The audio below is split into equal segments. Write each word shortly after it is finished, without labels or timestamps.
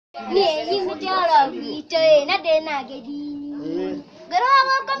Nè nhưng mà cho là vì trời nó đến là cái gì cái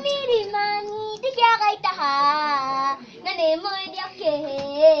đó có mì mà đi kia cái ta hà nó nè mới đi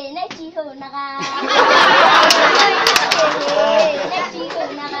kề nó chỉ hồ naga nó chỉ hồ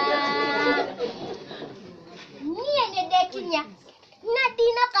naga nè để kinya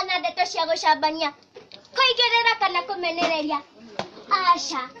Natina kana de toshago shabanya koi gerera kana komenereria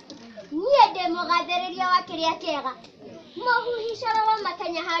asha nie de mogadereria wakiria kega mohuhishara wa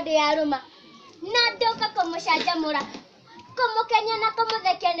makanya hado ya Roma nadoka komushajamura komukenya na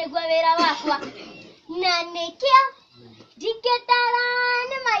komuthekia niguo wira wakwa na nikia diketara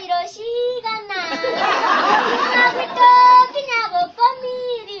ne mairo shigana nabito kinyago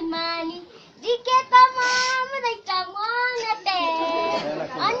komirimani diketa mama daita mwana te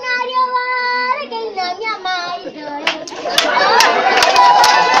anario ware gaina nyamaido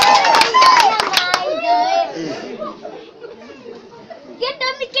Geto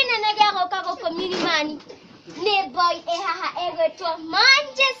mikene na gago kago komirimani ne boy ehaha ego to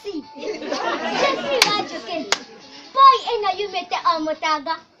manjesi Jesi wajuke boy ena yumete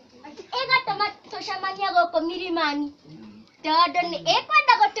amotaga ega tomato shamanya go komirimani Todo ni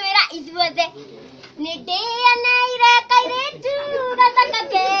ekwenda gotwira ithuothe ni ndia naire kairetu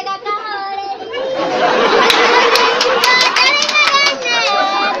gatakakega kahore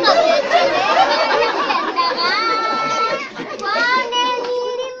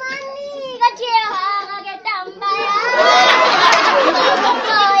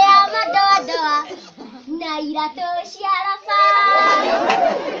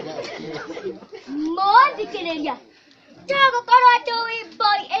Modikireria Tago karato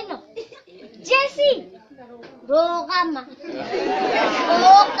boy eno Jesse Rogama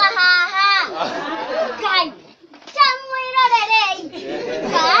Okahaha Kai Samuira rei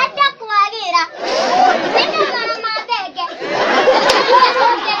Kata kwagira Nina mama dege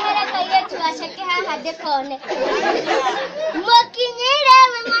Nina kaya tuashake haha dekone Mokinyire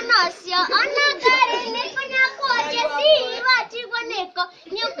wemonosio Onakare neko nyako Jesse Wachigwa neko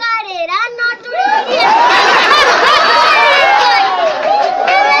Nyukarera no turiria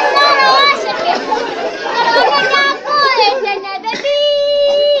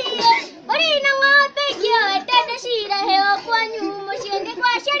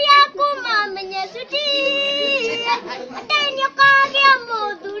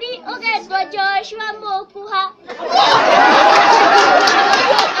Joshua Mokuha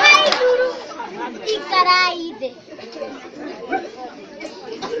Ai duru Ikaraide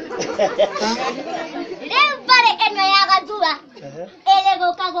Levare eno yagadua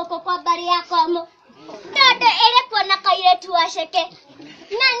Elego kago kwa bari yakomo Todo ele kona kaire tuasheke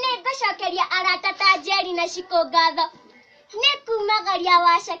Nane gashakeria aratata jeri na shiko gado Neku magaria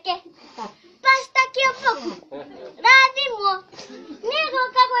washeke Pasta kiofoku Radimo Nego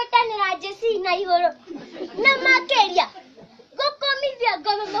kagwetanira Jesse na ihoro Na makeria Gokomithia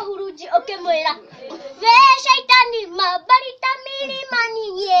gama mahuruji okemwera We shaitani mabarita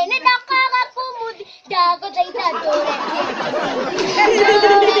mirimani Yene dakaga kumuthi Dago zaita dore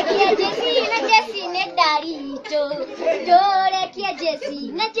Dore kia Jesse na Jesse ne darito Dore kia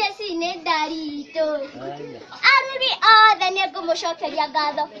Jesse na Jesse ne darito Aruri othe nego mushokeria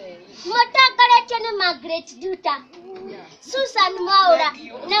gatho Motakarete na Margaret Duta Susan Maura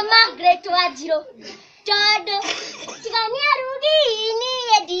na Margaret Wajiro Todo Tigane arugi ni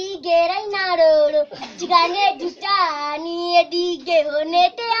edige rainaroro Tigane Duta ni edige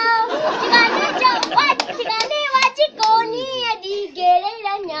honete ao Tigane wachiko ni edige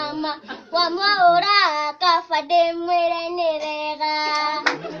reira nyama Wa Maura kafade mwere nerega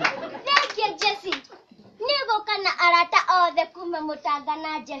Thank you Jesse Nego kana arata othe kuma mutaga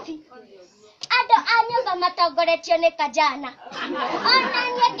na Jeffy Ado anyumba matogoretio ne kajana Ona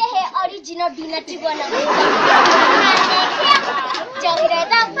nyegehe original dina tigona Jongre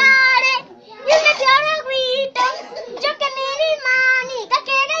da pare Yune tiara guito Joke mirimani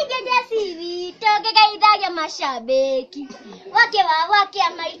Kakere Jesse vito Gegaida ya mashabeki Wake ya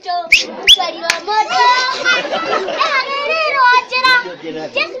maito Swari wa moto Ehagerero ajera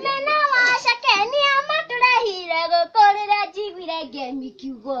Jesmena washake ni amaturehire Gokorera jigwire gemi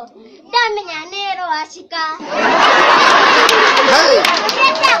kiugo Damenya nero ashika